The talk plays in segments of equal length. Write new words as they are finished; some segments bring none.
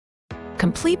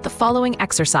Complete the following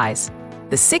exercise.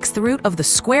 The sixth root of the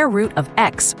square root of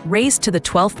x raised to the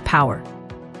 12th power.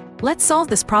 Let's solve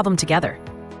this problem together.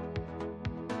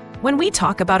 When we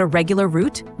talk about a regular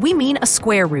root, we mean a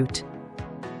square root.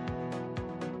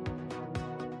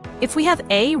 If we have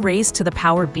a raised to the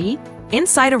power b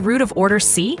inside a root of order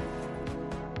c,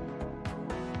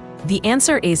 the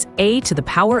answer is a to the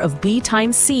power of b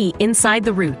times c inside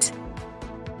the root.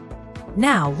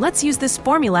 Now, let's use this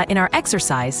formula in our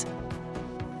exercise.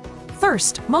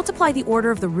 First, multiply the order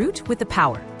of the root with the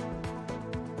power.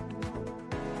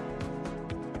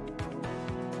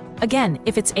 Again,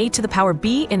 if it's a to the power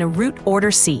b in a root order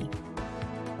c.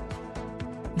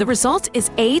 The result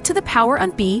is a to the power on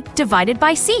b divided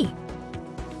by c.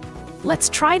 Let's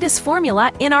try this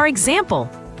formula in our example.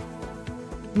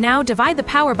 Now divide the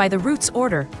power by the root's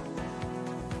order.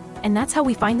 And that's how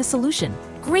we find the solution.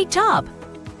 Great job!